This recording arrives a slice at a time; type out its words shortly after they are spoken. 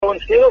So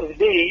instead of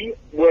me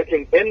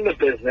working in the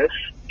business,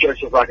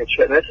 Joseph Rakic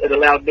Fitness, it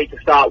allowed me to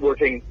start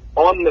working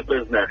on the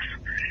business.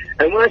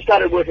 And when I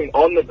started working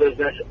on the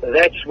business,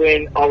 that's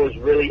when I was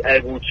really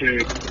able to,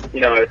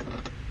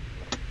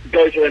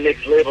 go to the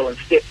next level and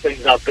step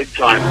things up big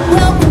time.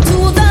 Welcome to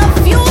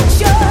the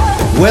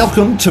future.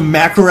 Welcome to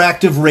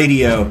Macroactive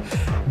Radio.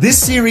 This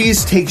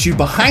series takes you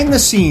behind the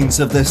scenes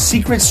of the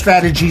secret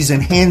strategies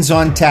and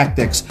hands-on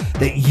tactics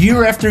that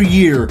year after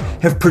year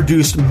have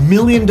produced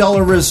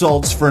million-dollar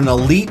results for an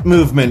elite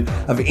movement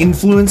of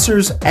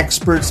influencers,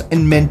 experts,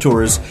 and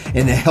mentors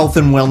in the health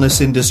and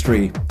wellness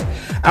industry.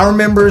 Our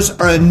members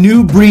are a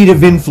new breed of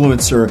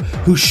influencer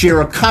who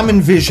share a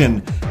common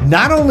vision,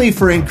 not only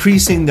for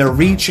increasing their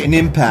reach and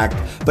impact,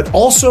 but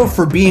also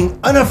for being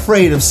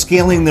unafraid of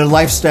scaling their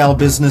lifestyle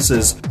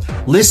businesses.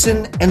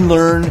 Listen and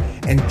learn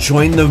and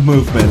join the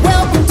movement.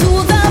 Welcome to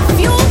the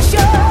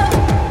future.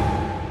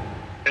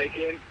 Hey,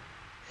 Ken.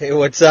 Hey,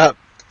 what's up?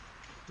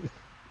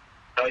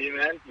 How are you,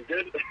 man? You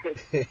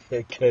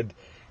good?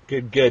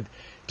 Good.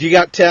 Do you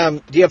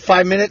have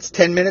 5 minutes,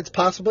 10 minutes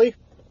possibly?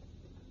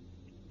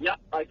 Yeah,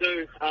 I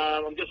do.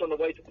 I'm just on the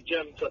way to the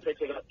gym, so it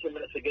takes me about 10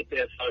 minutes to get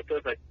there, so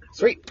perfect.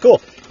 Sweet,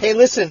 cool. Hey,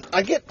 listen,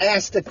 I get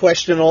asked a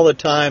question all the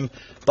time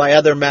by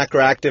other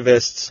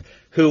macroactivists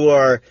who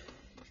are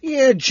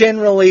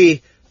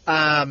generally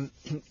 10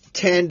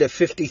 to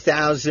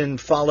 50,000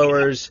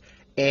 followers,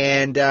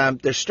 and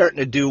they're starting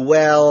to do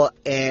well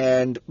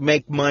and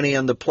make money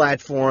on the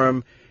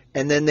platform.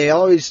 And then they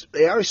always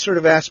sort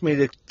of ask me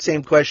the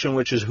same question,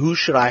 which is, who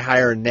should I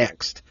hire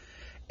next?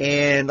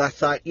 And I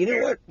thought, you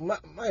know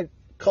what, my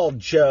call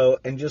Joe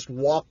and just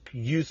walk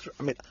you through.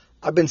 I mean,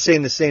 I've been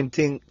saying the same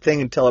thing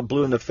until it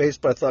blew in the face,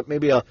 but I thought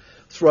maybe I'll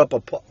throw up a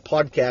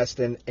podcast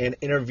and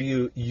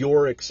interview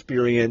your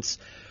experience.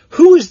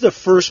 Who is the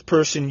first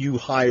person you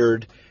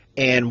hired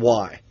and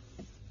why?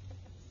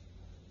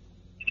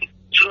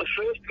 So the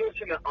first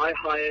person that I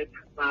hired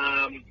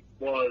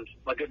was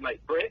my good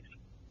mate Brett.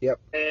 Yep.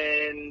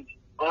 And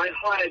I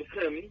hired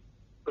him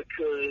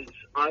because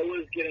I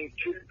was getting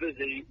too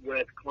busy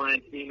with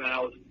client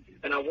emails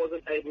and I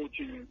wasn't able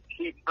to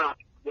keep up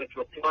with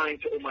replying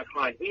to all my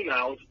client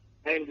emails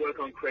and work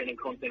on creating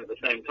content at the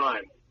same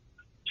time.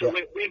 So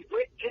when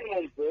Brett came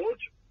on board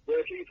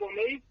working for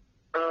me,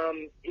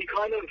 he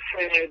kind of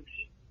had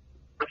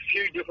a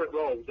few different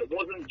roles. It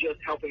wasn't just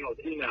helping out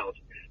with emails.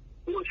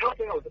 He was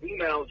helping out with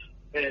emails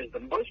as the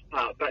most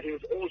part, but he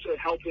was also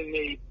helping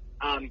me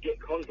get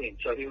content.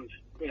 So he was,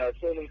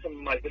 filming some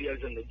of my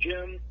videos in the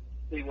gym.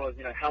 He was,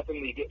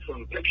 helping me get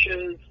some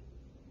pictures.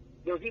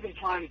 There was even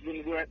times when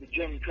we were at the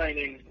gym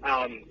training,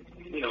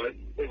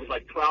 it was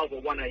like 12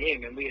 or 1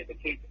 a.m. and we had the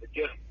key to the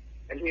gym.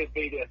 And he would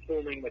be there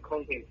filming the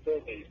content for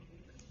me.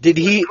 Did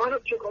So he kind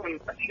of took on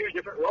a few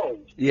different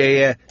roles.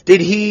 Yeah. Did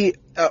he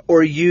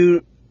or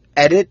you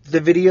edit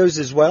the videos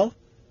as well?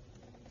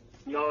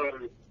 No.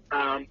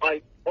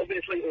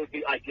 Obviously it would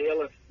be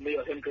ideal if me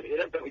or him could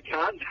edit, but we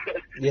can't.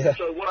 Yeah.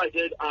 So what I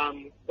did,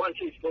 once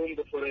he filmed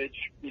the footage,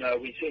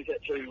 we sent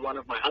it to one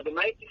of my other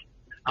mates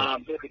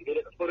who could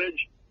edit the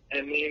footage,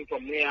 and then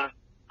from there,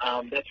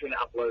 that's when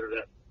I uploaded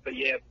it. But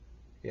yeah,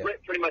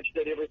 Brett pretty much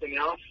did everything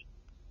else,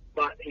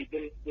 but he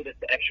didn't edit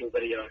the actual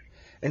video.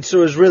 And so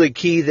it was really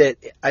key that,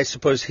 I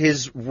suppose,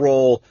 his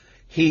role,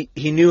 he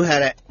knew how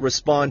to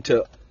respond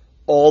to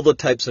all the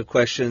types of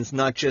questions,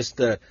 not just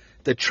the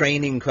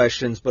training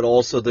questions, but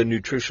also the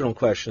nutritional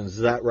questions.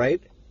 Is that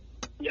right?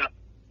 Yeah,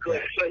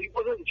 correct. So he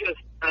wasn't just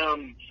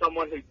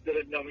someone who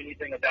didn't know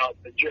anything about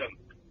the gym.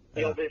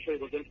 He obviously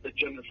was into the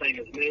gym the same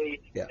as me,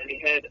 and he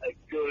had a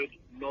good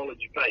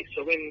knowledge base.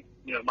 So when,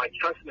 my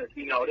customers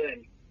emailed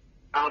in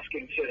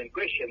asking certain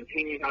questions,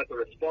 he knew how to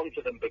respond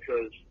to them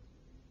because,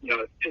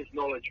 his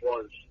knowledge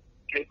was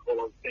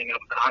capable of being able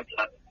to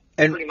answer.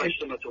 Pretty much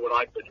similar to what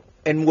I did.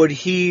 And would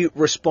he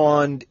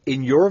respond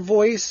in your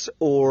voice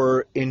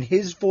or in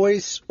his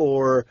voice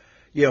or,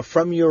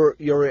 from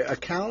your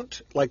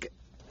account?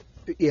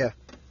 Yeah.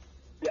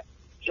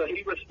 So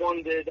he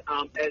responded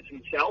as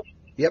himself.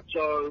 Yep.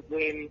 So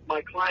when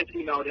my clients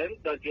emailed in,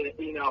 they'd get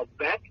an email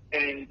back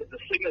and the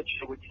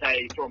signature would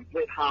say from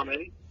Brett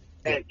Harmon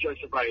at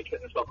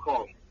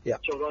josephrakichfitness.com. Yeah.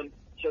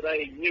 So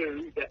they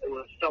knew that it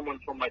was someone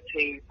from my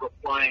team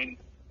replying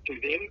to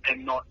them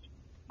and not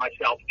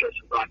myself,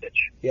 Joseph Rakic.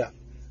 Yeah.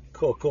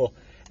 Cool.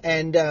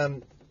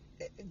 And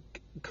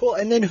cool.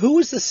 And then who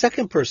was the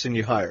second person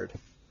you hired?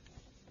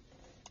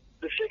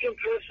 The second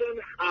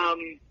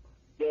person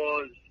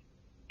was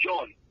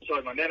John,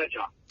 my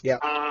manager. Yeah.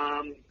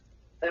 And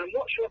I'm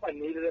not sure if I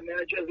needed a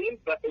manager then,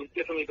 but it was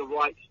definitely the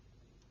right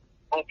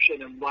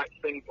option and right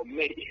thing for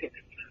me.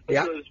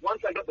 Because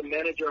once I got the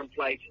manager in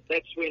place,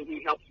 that's when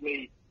he helped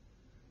me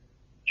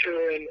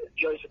turn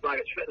Joseph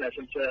Rakic Fitness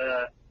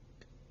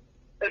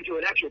into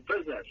an actual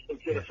business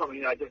instead of something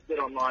that I just did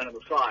online on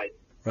the side.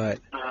 Right.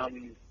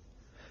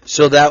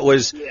 So that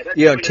was,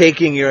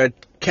 taking your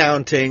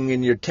accounting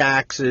and your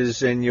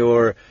taxes and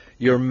your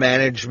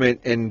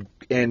management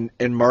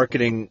and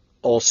marketing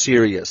all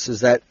serious.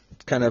 Is that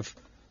kind of?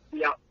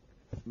 Yeah.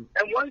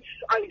 And once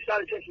I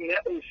started taking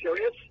that all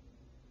serious,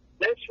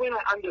 that's when I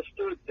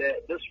understood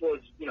that this was,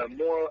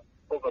 more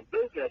of a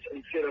business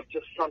instead of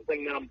just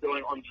something that I'm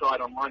doing on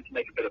site online to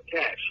make a bit of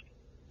cash.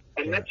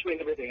 And that's when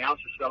everything else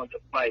just fell into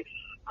place.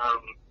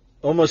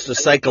 Almost a and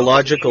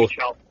psychological. huge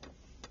help.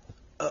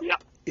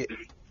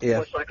 Yeah.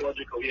 More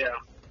psychological, yeah.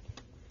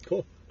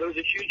 Cool. There was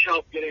a huge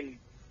help getting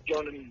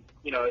John in,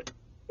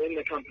 in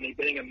the company,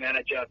 being a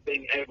manager,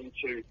 being able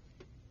to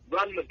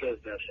run the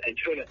business and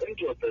turn it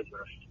into a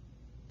business.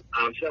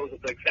 So that was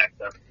a big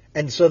factor.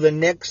 And so the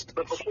next.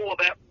 But before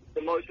that,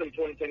 the most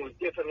important thing was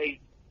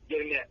definitely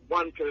getting that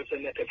one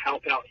person that could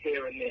help out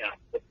here and there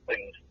with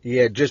things.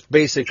 Yeah, just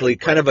basically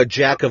kind of a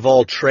jack of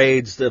all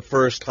trades. The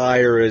first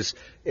hire is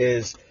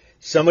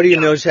somebody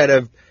who knows how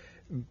to,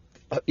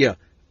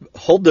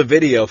 hold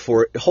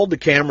the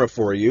camera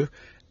for you,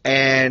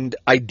 and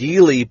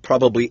ideally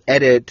probably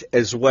edit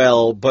as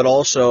well, but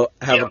also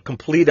have a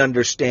complete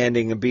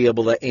understanding and be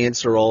able to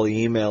answer all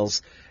the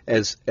emails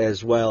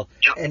as well.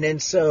 Yep. And then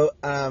so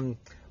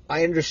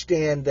I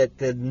understand that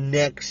the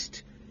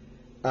next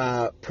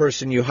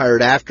person you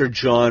hired after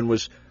John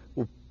was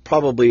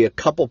probably a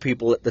couple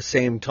people at the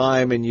same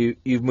time, and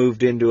you've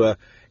moved into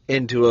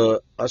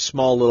a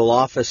small little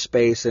office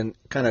space and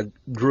kind of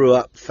grew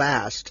up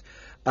fast.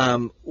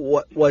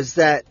 What was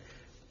that?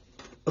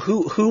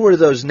 Who were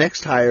those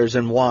next hires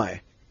and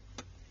why?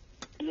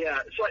 Yeah,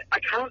 so I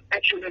can't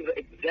actually remember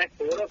the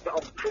exact order,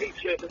 but I'm pretty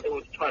certain it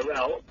was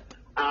Tyrell,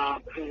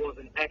 who was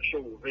an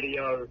actual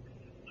video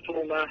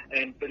filmer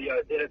and video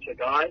editor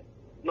guy.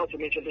 Not to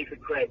mention he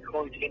could create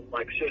content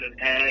like certain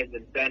ads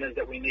and banners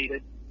that we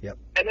needed. Yep.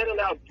 And that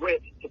allowed Brett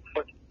to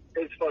put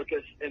his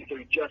focus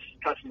into just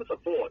customer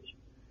support.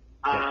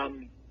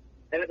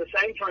 And at the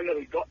same time that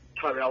we got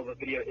Tyrell, the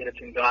video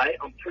editing guy,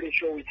 I'm pretty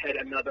sure we had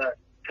another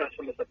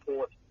customer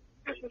support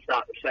person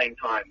start at the same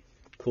time.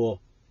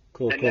 Cool.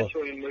 And that's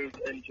when we moved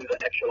into the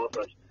actual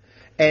office.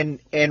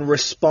 And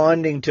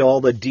responding to all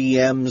the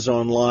DMs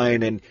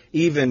online and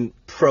even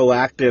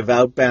proactive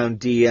outbound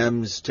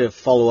DMs to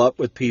follow up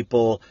with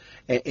people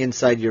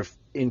inside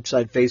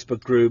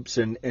Facebook groups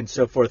and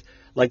so forth.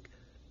 Like,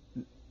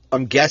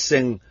 I'm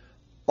guessing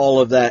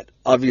all of that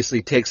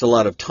obviously takes a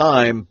lot of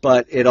time,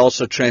 but it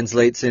also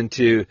translates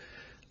into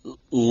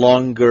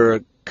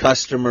longer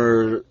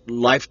customer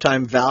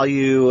lifetime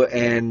value,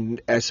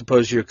 and I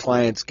suppose your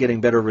clients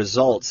getting better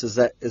results. Is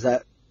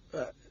that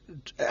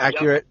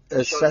accurate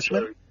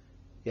assessment? So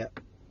Yeah.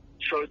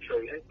 So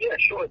true. And yeah,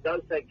 sure, it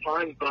does take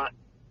time, but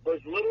those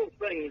little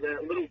things,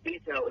 that little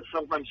detail is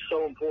sometimes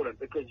so important,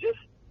 because just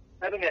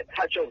having that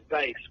touch of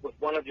base with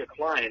one of your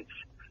clients,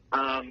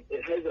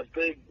 it has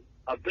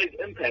a big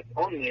impact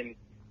on them,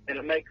 and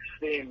it makes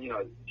them,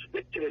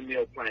 stick to their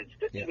meal plan,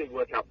 stick to their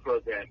workout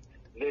program.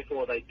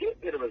 Therefore, they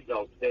get better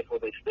results. Therefore,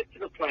 they stick to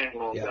the plan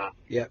longer.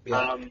 Yeah.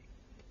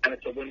 And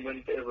it's a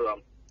win-win for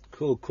everyone.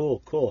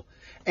 Cool.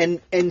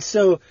 And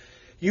so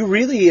you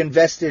really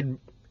invested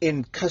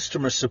in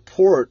customer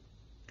support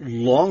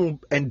long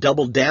and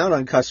doubled down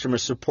on customer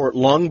support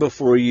long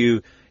before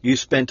you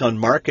spent on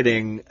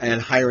marketing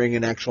and hiring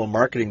an actual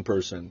marketing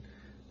person.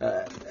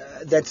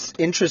 That's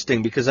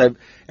interesting, because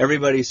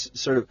everybody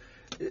sort of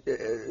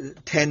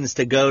tends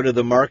to go to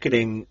the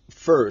marketing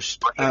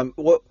first.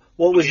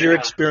 What was your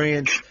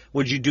experience?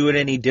 Would you do it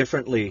any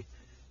differently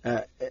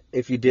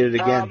if you did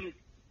it again?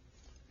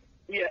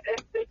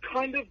 It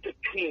kind of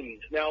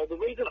depends. Now, the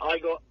reason I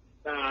got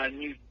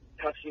new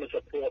customer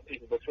support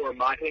people before a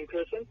marketing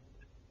person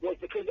was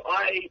because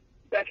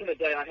back in the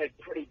day, I had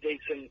pretty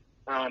decent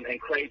and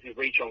crazy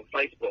reach on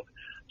Facebook.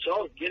 So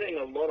I was getting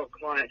a lot of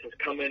clients that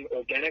come in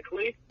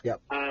organically.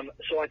 Yep.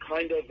 So I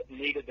kind of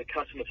needed the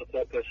customer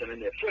support person in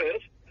there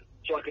first,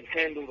 so I could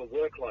handle the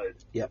workload.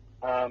 Yep.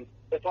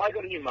 If I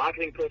got a new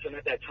marketing person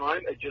at that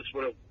time, it just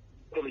would have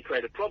probably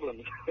created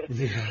problems.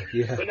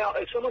 Yeah. But now,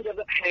 if someone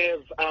doesn't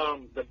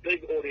have the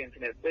big audience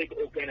and that big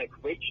organic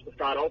reach to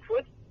start off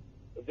with,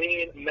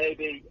 then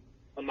maybe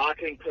a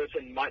marketing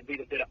person might be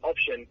the better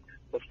option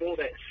before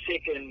that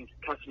second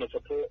customer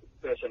support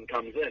person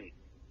comes in.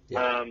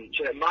 Yeah.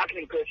 So that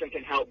marketing person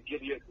can help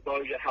give you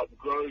exposure, help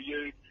grow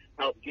you,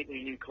 help get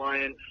you new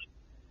clients.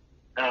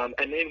 And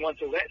then once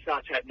all that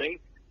starts happening,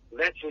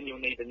 that's when you'll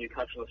need a new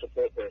customer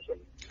support person.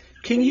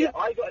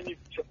 I got a new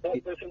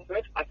support person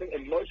first. I think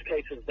in most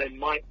cases they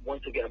might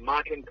want to get a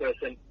marketing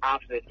person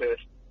after their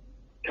first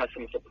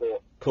customer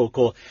support.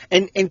 Cool.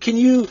 And can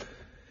you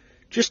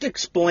just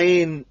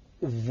explain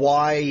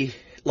why,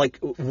 like,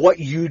 what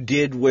you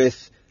did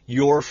with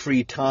your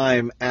free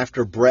time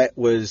after Brett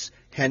was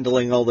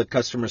handling all the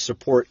customer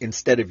support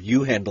instead of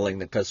you handling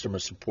the customer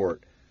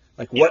support?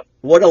 Like,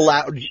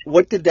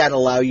 what did that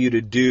allow you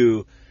to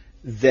do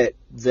that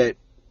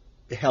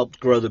helped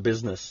grow the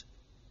business?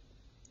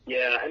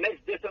 Yeah, and that's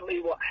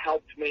definitely what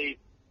helped me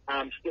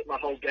step my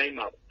whole game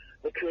up.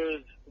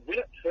 Because when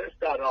it first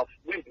started off,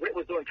 when Brett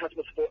was doing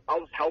customer support, I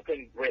was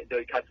helping Brett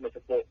do customer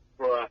support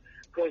for a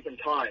point in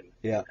time.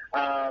 Yeah.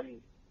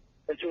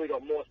 Until we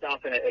got more staff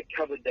and it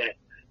covered that.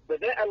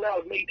 But that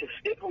allowed me to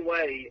step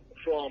away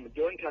from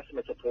doing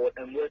customer support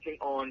and working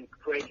on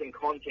creating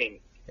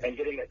content and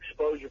getting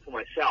exposure for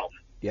myself.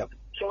 Yep.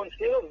 So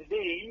instead of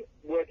me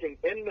working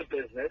in the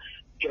business,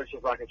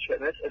 Joseph Rakic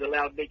Fitness, it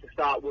allowed me to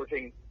start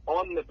working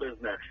on the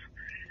business.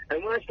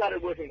 And when I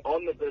started working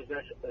on the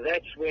business,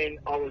 that's when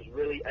I was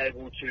really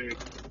able to,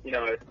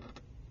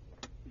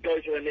 go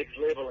to the next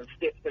level and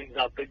step things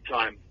up big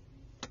time.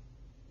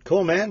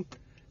 Cool, man.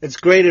 It's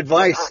great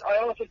advice. I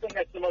also think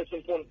that's the most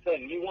important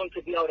thing. You want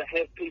to be able to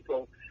have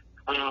people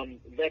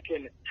that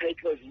can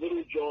take those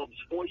little jobs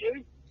for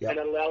you and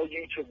allow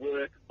you to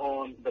work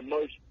on the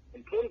most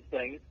important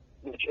thing,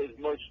 which is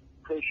most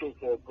crucial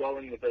for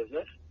growing the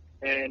business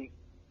and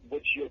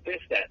which you're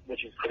best at,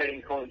 which is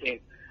creating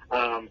content,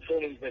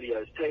 filming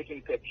videos,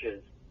 taking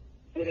pictures,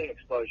 getting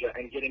exposure,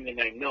 and getting your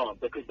name known.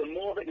 Because the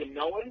more that you're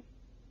known,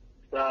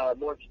 the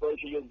more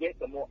exposure you'll get,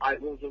 the more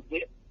eyeballs you'll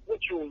get,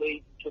 which will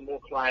lead to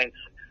more clients,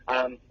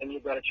 and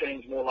you've got to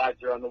change more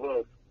lives around the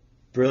world.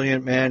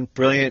 Brilliant, man.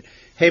 Brilliant.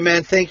 Hey,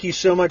 man, thank you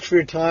so much for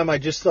your time. I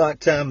just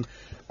thought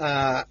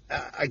I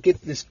get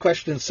this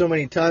question so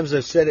many times.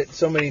 I've said it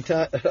so many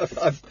times.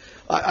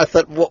 I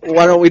thought,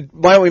 why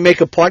don't we make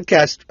a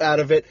podcast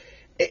out of it?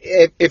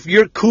 If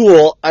you're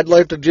cool, I'd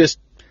like to just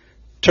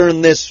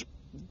turn this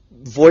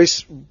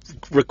voice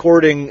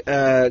recording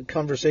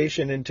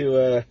conversation into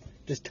a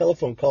just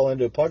telephone call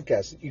into a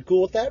podcast. You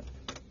cool with that?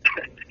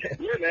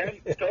 Yeah,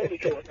 man. Totally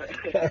cool with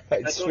that. All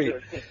right, That's sweet.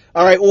 All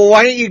All right. Well,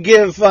 why don't you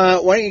give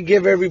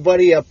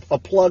everybody a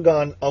plug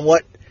on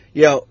what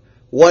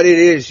what it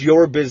is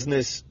your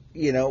business,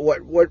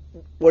 what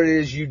it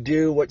is you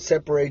do, what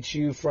separates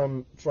you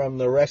from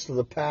the rest of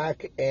the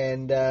pack,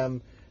 and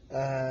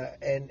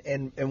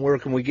where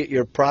can we get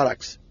your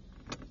products?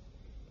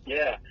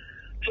 Yeah.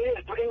 So,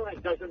 for anyone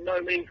that doesn't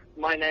know me,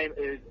 my name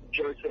is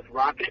Joseph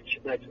Rakic.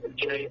 That's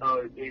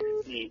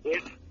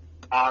JOSEF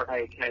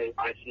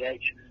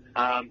RAKICH.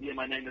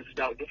 My name is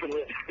spelled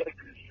differently.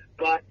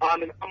 But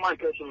I'm an online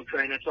personal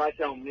trainer, so I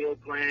sell meal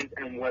plans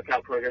and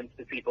workout programs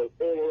to people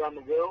all around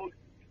the world,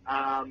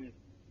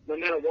 no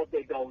matter what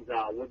their goals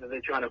are, whether they're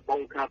trying to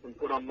bulk up and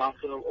put on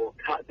muscle or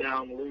cut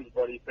down, lose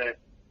body fat.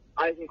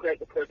 I can create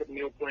the perfect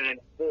meal plan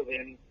for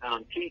them,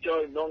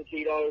 keto,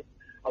 non-keto.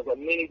 I've got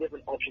many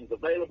different options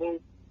available.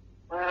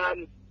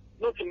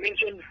 Not to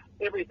mention,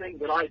 everything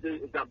that I do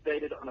is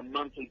updated on a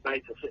monthly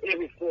basis. So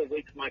every 4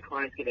 weeks, my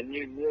clients get a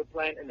new meal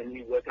plan and a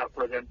new workout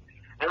program.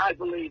 And I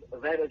believe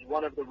that is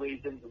one of the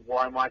reasons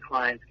why my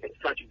clients get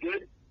such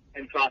good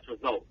and fast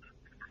results.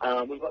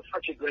 We've got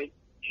such a great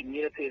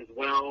community as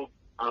well.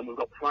 We've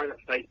got private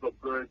Facebook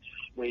groups.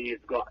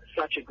 We've got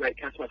such a great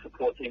customer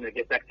support team that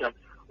get back to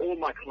all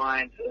my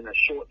clients in a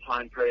short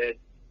time period.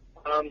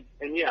 So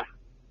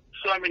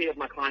many of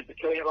my clients are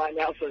killing it right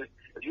now. So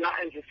if you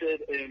are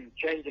interested in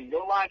changing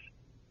your life,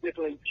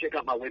 definitely check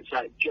out my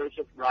website,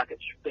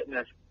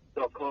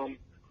 josephrakicfitness.com,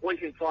 or you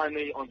can find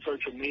me on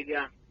social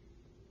media.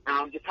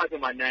 Just type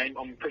in my name.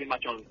 I'm pretty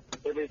much on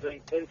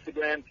everything: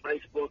 Instagram,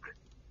 Facebook,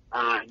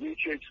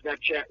 YouTube,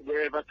 Snapchat,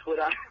 wherever,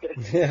 Twitter.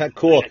 Yeah,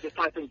 cool. Just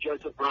type in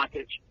Joseph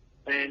Rakic,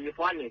 and you'll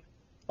find me.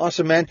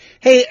 Awesome, man.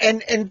 Hey,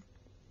 and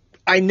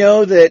I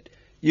know that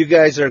you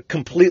guys are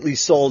completely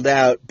sold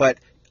out, but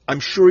I'm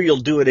sure you'll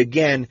do it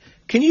again.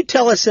 Can you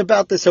tell us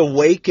about this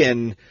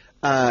Awaken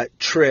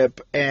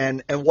trip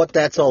and what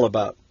that's all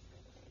about?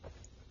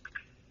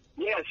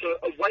 Yeah, so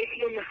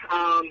Awaken,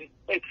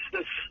 it's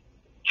this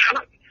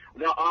trip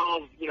that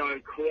I've,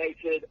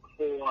 created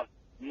for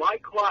my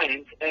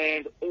clients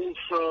and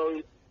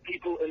also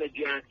people in the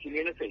Jared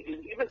community who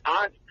even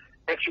aren't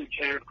actual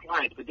Jared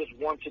clients, but just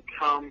want to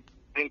come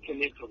and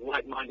connect with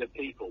like-minded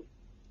people.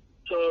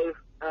 So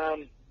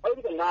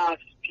over the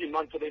last few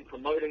months, I've been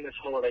promoting this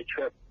holiday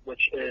trip,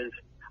 which is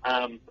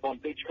on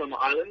Beachcomber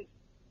Island.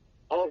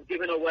 I've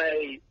given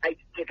away 8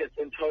 tickets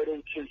in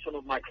total to some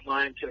of my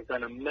clients who have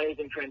done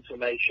amazing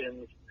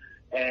transformations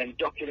and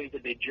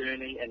documented their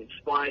journey and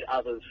inspired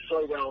others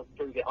so well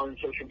through their own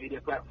social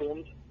media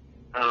platforms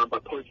by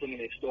posting in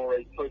their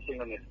stories, posting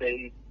on their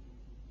feed.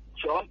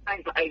 So I'm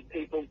paying for 8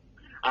 people,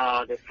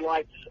 their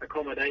flights,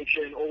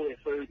 accommodation, all their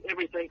food,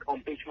 everything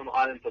on Beachcomber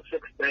Island for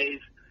 6 days.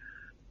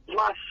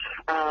 Plus,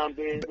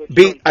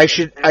 I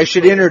should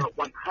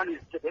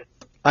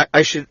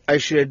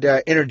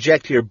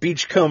interject here.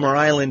 Beachcomber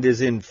Island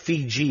is in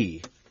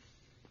Fiji.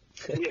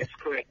 Yes,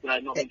 correct.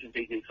 Not mentioned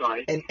Fiji,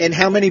 sorry. And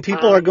how many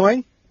people are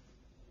going?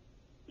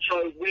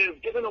 So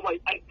we've given away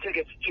 8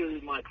 tickets to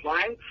my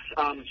clients,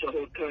 so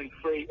they're going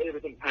free,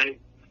 everything paid.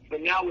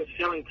 But now we're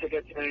selling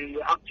tickets, and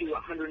we're up to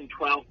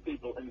 112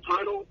 people in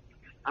total.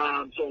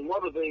 So a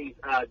lot of these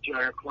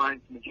Jared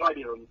clients,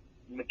 majority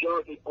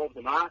of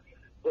them are.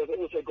 We've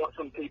also got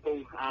some people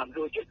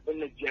who are just in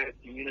the Jared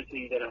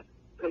community that are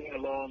coming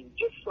along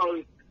just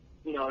so,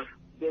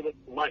 they're with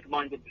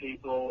like-minded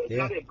people. It's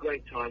going to be a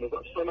great time. We've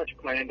got so much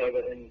planned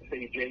over in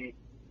Fiji.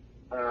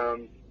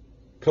 Cool.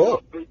 We've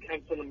got boot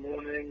camps in the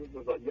morning.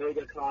 We've got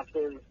yoga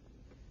classes.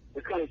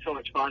 It's going to be so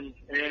much fun,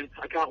 and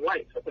I can't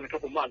wait. It's been a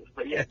couple of months.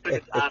 But, yeah,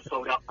 tickets are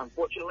sold out,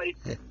 unfortunately.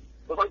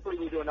 But hopefully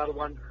we'll do another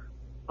one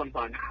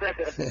sometime.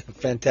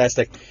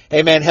 Fantastic.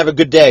 Hey, man, have a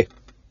good day.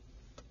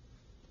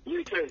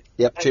 You too.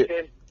 Yep. Thanks,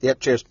 Ken. Yep.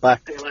 Cheers. Bye.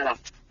 See you